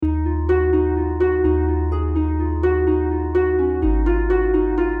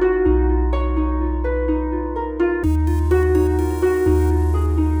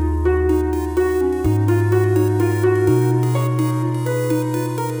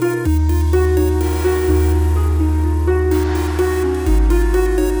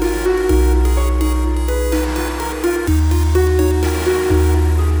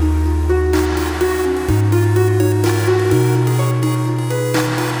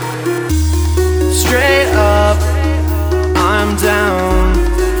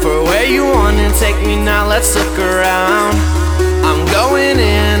you wanna take me now? Let's look around. I'm going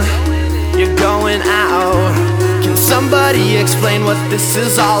in, you're going out. Can somebody explain what this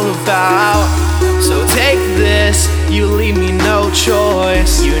is all about? So take this, you leave me no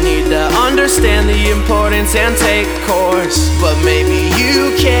choice. You need to understand the importance and take course. But maybe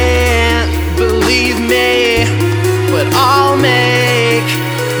you can't believe me, but I'll make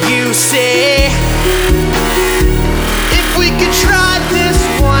you see. If we could try this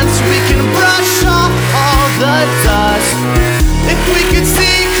once, we can brush off all the dust. If we could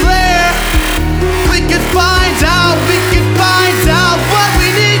see clear, we could find out, what we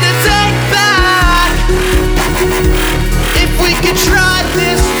need to take back. If we could try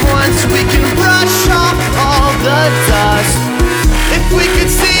this once, we can brush off all the dust. If we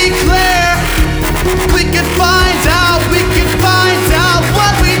could see clear, we could find out,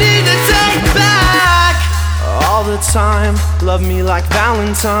 what we need to take back. All the time, love me like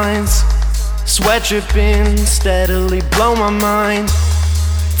Valentine's. Sweat dripping, steadily blow my mind.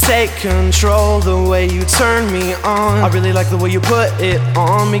 Take control the way you turn me on. I really like the way you put it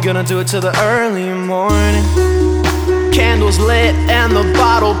on me. Gonna do it till the early morning. Candles lit and the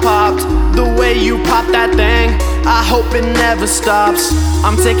bottle popped. The way you pop that thing, I hope it never stops.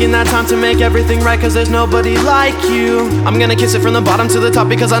 I'm taking that time to make everything right, cause there's nobody like you. I'm gonna kiss it from the bottom to the top,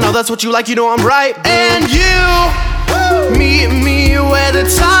 because I know that's what you like, you know I'm right. And you meet me where the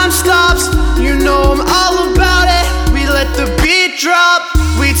time stops. You know I'm all about it. We let the beat drop,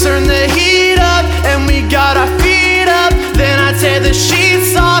 we turn the heat up, and we got our feet up. Then I tear the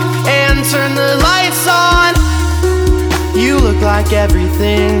sheets off and turn the lights on. You look like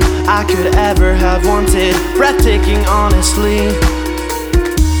everything I could ever have wanted. Breathtaking, honestly.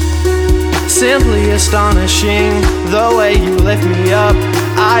 Simply astonishing, the way you lift me up.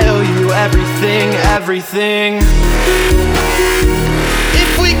 I owe you everything, everything.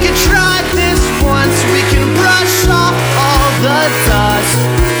 If we could try this once, we can brush off all the dust.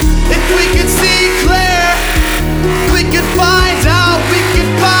 If we could see clear, we could find out.